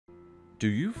Do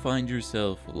you find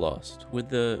yourself lost with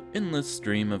the endless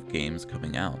stream of games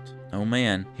coming out? Oh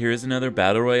man, here's another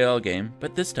Battle Royale game,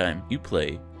 but this time you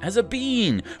play as a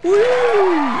bean!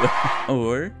 Woo!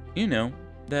 Or, you know,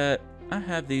 that I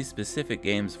have these specific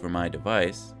games for my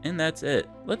device, and that's it.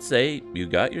 Let's say you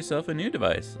got yourself a new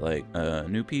device, like a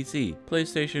new PC,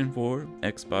 PlayStation 4,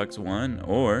 Xbox One,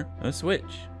 or a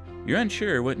Switch. You're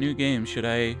unsure what new games should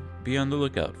I be on the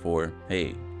lookout for.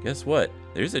 Hey, guess what?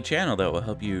 There's a channel that will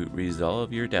help you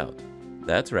resolve your doubt.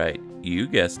 That's right, you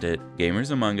guessed it,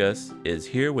 Gamers Among Us is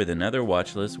here with another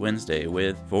Watchlist Wednesday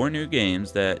with 4 new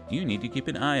games that you need to keep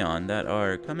an eye on that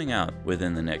are coming out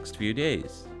within the next few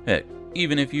days. Heck,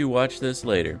 even if you watch this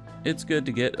later, it's good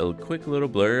to get a quick little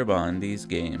blurb on these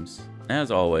games. As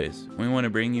always, we want to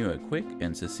bring you a quick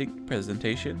and succinct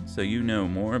presentation so you know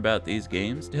more about these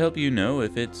games to help you know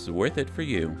if it's worth it for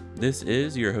you. This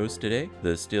is your host today,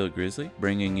 the Steel Grizzly,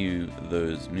 bringing you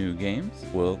those new games.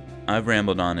 Well, I've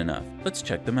rambled on enough. Let's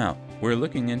check them out. We're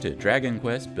looking into Dragon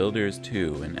Quest Builders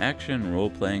 2, an action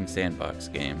role-playing sandbox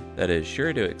game that is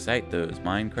sure to excite those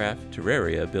Minecraft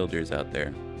Terraria builders out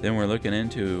there. Then we're looking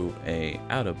into a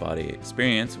out-of-body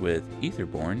experience with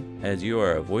Etherborn, as you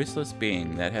are a voiceless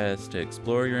being that has to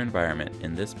explore your environment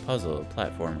in this puzzle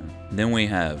platformer. Then we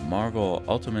have Marvel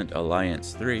Ultimate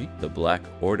Alliance 3, The Black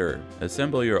Order.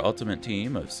 Assemble your ultimate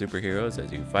team of superheroes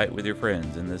as you fight with your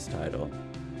friends in this title.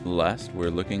 Last,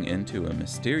 we're looking into a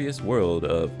mysterious world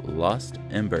of Lost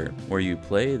Ember, where you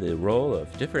play the role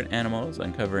of different animals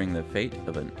uncovering the fate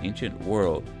of an ancient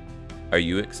world. Are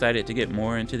you excited to get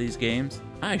more into these games?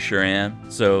 I sure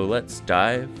am. So let's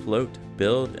dive, float,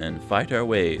 build, and fight our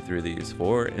way through these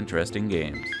 4 interesting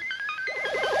games.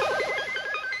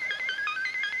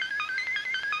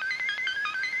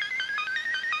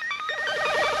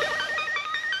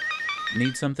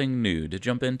 Need something new to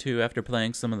jump into after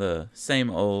playing some of the same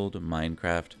old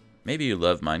Minecraft? Maybe you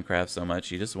love Minecraft so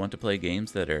much you just want to play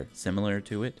games that are similar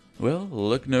to it? Well,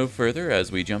 look no further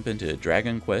as we jump into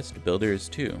Dragon Quest Builders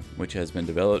 2, which has been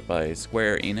developed by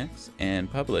Square Enix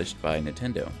and published by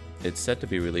Nintendo. It's set to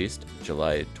be released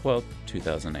July 12,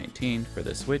 2019 for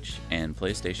the Switch and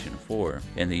PlayStation 4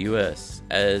 in the US,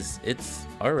 as it's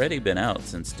already been out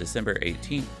since December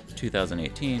 18,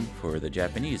 2018 for the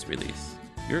Japanese release.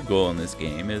 Your goal in this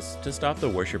game is to stop the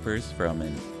worshippers from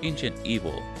an ancient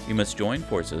evil. You must join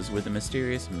forces with the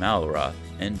mysterious Malroth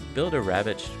and build a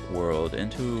ravaged world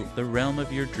into the realm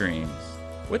of your dreams.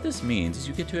 What this means is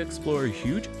you get to explore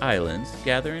huge islands,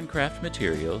 gather and craft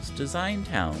materials, design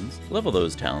towns, level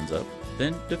those towns up,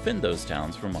 then defend those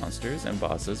towns from monsters and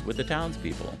bosses with the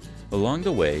townspeople. Along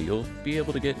the way, you'll be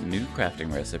able to get new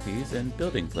crafting recipes and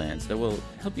building plans that will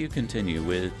help you continue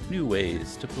with new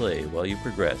ways to play while you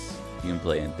progress. You can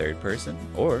play in third person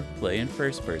or play in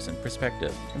first person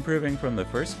perspective. Improving from the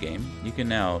first game, you can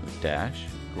now dash,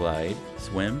 glide,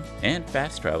 swim, and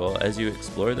fast travel as you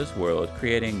explore this world,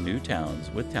 creating new towns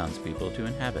with townspeople to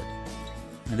inhabit.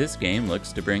 This game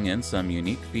looks to bring in some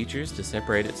unique features to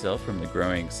separate itself from the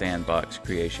growing sandbox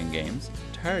creation games.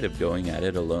 Tired of going at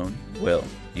it alone? Well,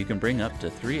 you can bring up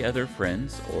to 3 other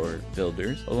friends or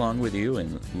builders along with you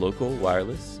in local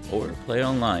wireless or play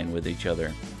online with each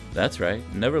other. That's right,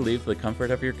 never leave the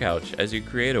comfort of your couch as you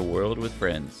create a world with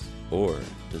friends, or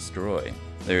destroy.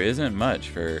 There isn't much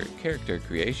for character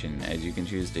creation, as you can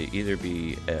choose to either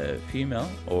be a female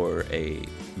or a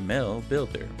male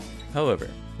builder. However,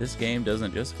 this game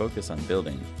doesn't just focus on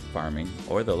building, farming,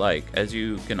 or the like, as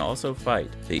you can also fight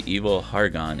the evil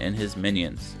Hargon and his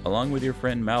minions, along with your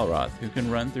friend Malroth, who can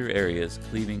run through areas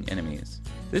cleaving enemies.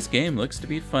 This game looks to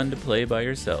be fun to play by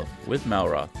yourself with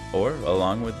Malroth, or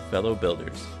along with fellow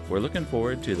builders. We're looking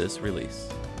forward to this release.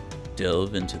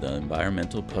 Delve into the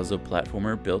environmental puzzle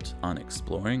platformer built on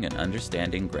exploring and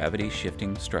understanding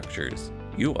gravity-shifting structures.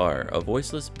 You are a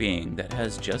voiceless being that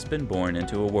has just been born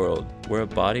into a world where a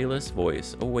bodiless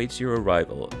voice awaits your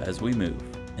arrival as we move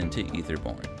into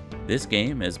Etherborn. This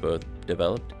game is both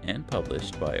developed and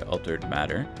published by Altered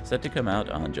Matter, set to come out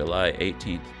on July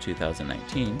 18,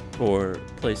 2019 for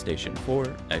PlayStation 4,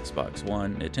 Xbox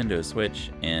One, Nintendo Switch,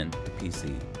 and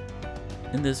PC.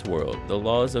 In this world, the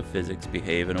laws of physics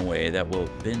behave in a way that will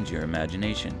bend your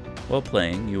imagination. While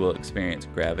playing, you will experience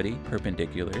gravity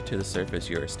perpendicular to the surface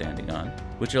you are standing on,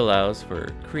 which allows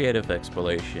for creative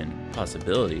exploration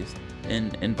possibilities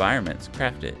in environments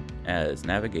crafted as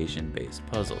navigation-based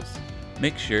puzzles.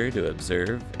 Make sure to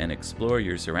observe and explore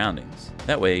your surroundings.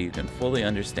 That way you can fully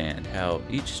understand how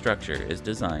each structure is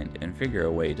designed and figure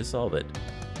a way to solve it.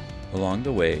 Along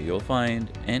the way, you'll find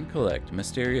and collect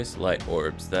mysterious light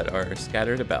orbs that are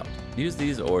scattered about. Use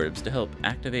these orbs to help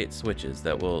activate switches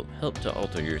that will help to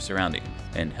alter your surroundings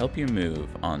and help you move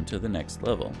on to the next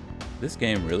level. This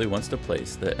game really wants to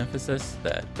place the emphasis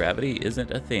that gravity isn't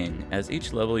a thing, as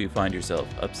each level you find yourself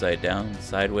upside down,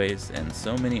 sideways, and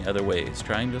so many other ways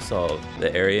trying to solve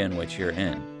the area in which you're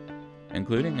in,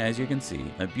 including, as you can see,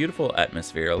 a beautiful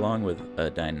atmosphere along with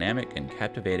a dynamic and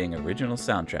captivating original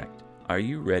soundtrack. Are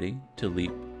you ready to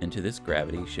leap into this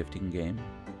gravity-shifting game?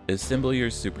 Assemble your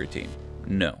super team.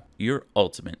 No, your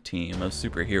ultimate team of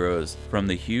superheroes from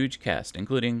the huge cast,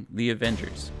 including the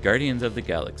Avengers, Guardians of the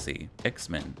Galaxy,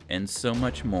 X-Men, and so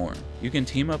much more. You can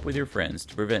team up with your friends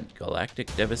to prevent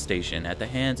galactic devastation at the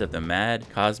hands of the mad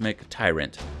cosmic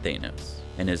tyrant Thanos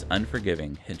and his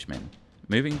unforgiving henchmen.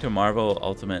 Moving to Marvel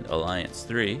Ultimate Alliance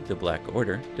 3, The Black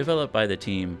Order, developed by the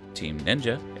Team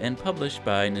Ninja and published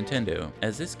by Nintendo,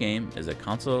 as this game is a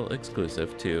console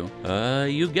exclusive to,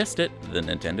 you guessed it, the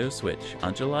Nintendo Switch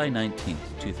on July 19th,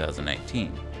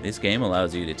 2019. This game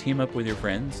allows you to team up with your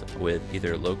friends with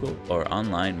either local or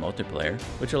online multiplayer,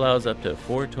 which allows up to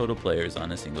 4 total players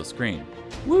on a single screen.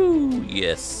 Woo,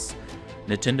 yes!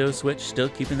 Nintendo Switch still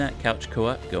keeping that couch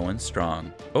co-op going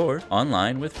strong, or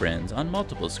online with friends on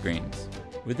multiple screens.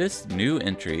 With this new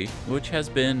entry, which has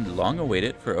been long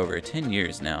awaited for over 10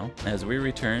 years now, as we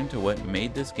return to what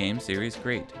made this game series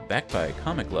great. Backed by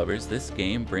comic lovers, this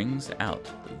game brings out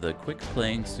the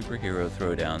quick-playing superhero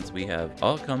throwdowns we have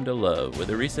all come to love with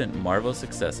the recent Marvel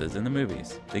successes in the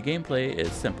movies. The gameplay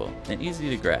is simple and easy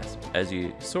to grasp, as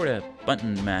you sorta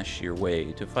button mash your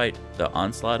way to fight the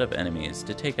onslaught of enemies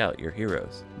to take out your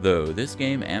heroes. Though this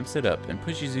game amps it up and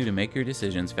pushes you to make your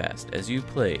decisions fast. As you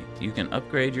play, you can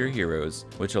upgrade your heroes,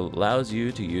 which allows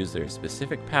you to use their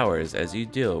specific powers as you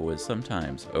deal with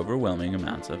sometimes overwhelming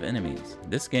amounts of enemies.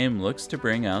 This game looks to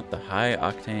bring out the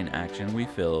high-octane action we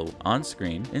feel on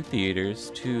screen in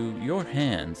theaters to your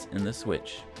hands in the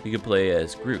Switch. You can play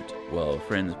as Groot, while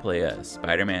friends play as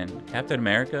Spider-Man, Captain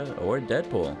America, or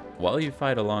Deadpool, while you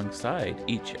fight alongside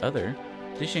each other,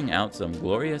 dishing out some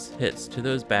glorious hits to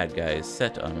those bad guys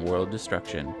set on world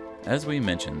destruction. As we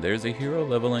mentioned, there's a hero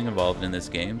leveling involved in this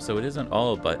game, so it isn't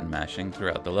all button mashing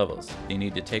throughout the levels. You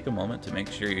need to take a moment to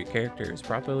make sure your character is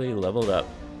properly leveled up.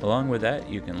 Along with that,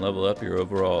 you can level up your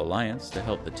overall alliance to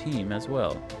help the team as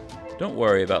well. Don't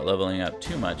worry about leveling up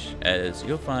too much, as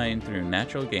you'll find through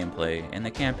natural gameplay and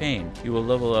the campaign, you will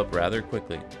level up rather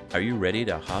quickly. Are you ready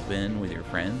to hop in with your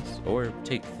friends, or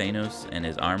take Thanos and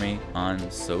his army on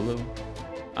solo?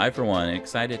 I, for one, am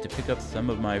excited to pick up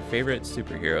some of my favorite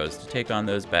superheroes to take on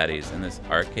those baddies in this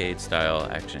arcade-style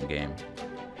action game.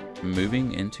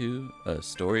 Moving into a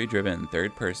story-driven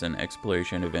third-person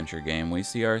exploration adventure game, we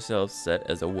see ourselves set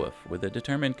as a wolf with a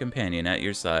determined companion at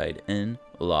your side in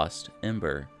Lost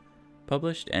Ember.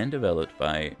 Published and developed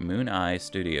by Moon Eye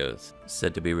Studios,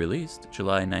 said to be released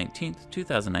July 19th,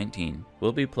 2019,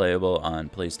 will be playable on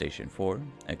PlayStation 4,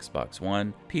 Xbox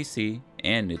One, PC,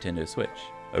 and Nintendo Switch.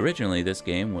 Originally, this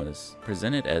game was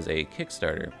presented as a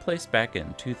Kickstarter placed back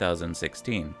in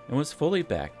 2016 and was fully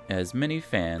backed, as many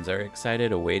fans are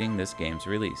excited awaiting this game's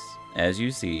release. As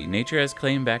you see, nature has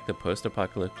claimed back the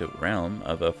post-apocalyptic realm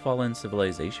of a fallen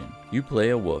civilization. You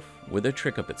play a wolf with a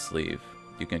trick up its sleeve.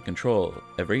 You can control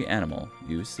every animal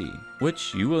you see,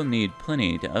 which you will need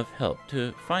plenty of help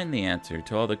to find the answer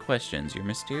to all the questions your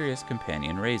mysterious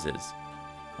companion raises.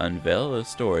 Unveil a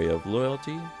story of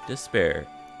loyalty, despair,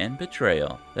 and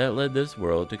betrayal that led this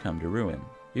world to come to ruin.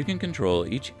 You can control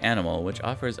each animal, which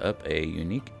offers up a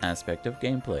unique aspect of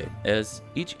gameplay, as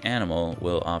each animal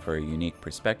will offer a unique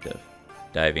perspective.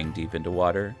 Diving deep into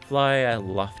water, fly at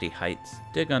lofty heights,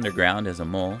 dig underground as a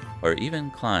mole, or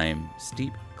even climb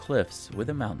steep cliffs with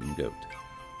a mountain goat.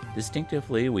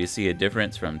 Distinctively, we see a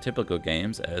difference from typical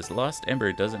games, as Lost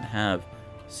Ember doesn't have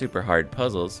super hard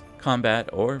puzzles, combat,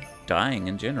 or dying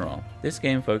in general. This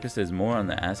game focuses more on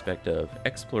the aspect of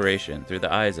exploration through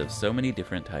the eyes of so many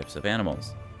different types of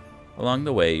animals. Along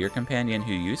the way, your companion,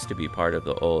 who used to be part of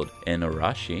the old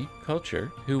Inuarashi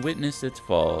culture, who witnessed its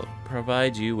fall,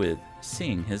 provides you with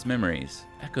seeing his memories,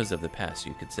 echoes of the past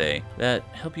you could say, that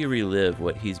help you relive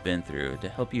what he's been through to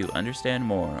help you understand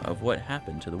more of what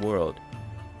happened to the world.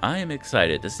 I am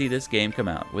excited to see this game come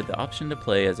out with the option to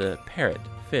play as a parrot,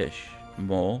 fish,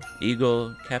 mole,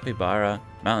 eagle, capybara,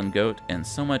 mountain goat, and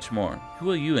so much more. Who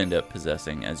will you end up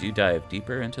possessing as you dive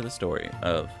deeper into the story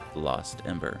of Lost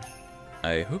Ember?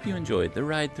 I hope you enjoyed the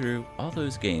ride through all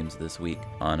those games this week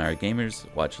on our Gamers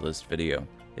Watchlist video.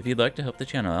 If you'd like to help the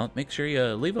channel out, make sure you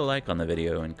leave a like on the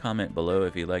video and comment below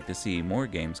if you'd like to see more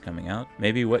games coming out,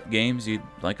 maybe what games you'd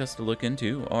like us to look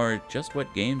into, or just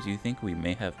what games you think we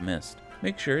may have missed.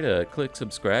 Make sure to click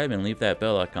subscribe and leave that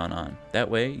bell icon on. That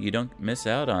way you don't miss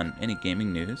out on any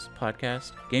gaming news,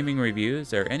 podcasts, gaming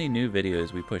reviews, or any new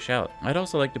videos we push out. I'd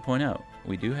also like to point out,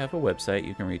 we do have a website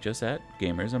you can reach us at,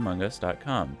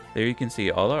 gamersamongus.com. There you can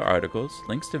see all our articles,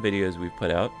 links to videos we've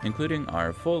put out, including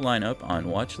our full lineup on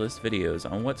Watchlist videos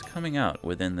on what's coming out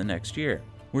within the next year.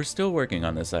 We're still working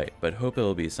on the site, but hope it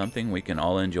will be something we can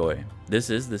all enjoy. This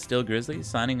is the Still Grizzly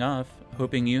signing off,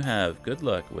 hoping you have good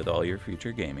luck with all your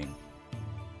future gaming.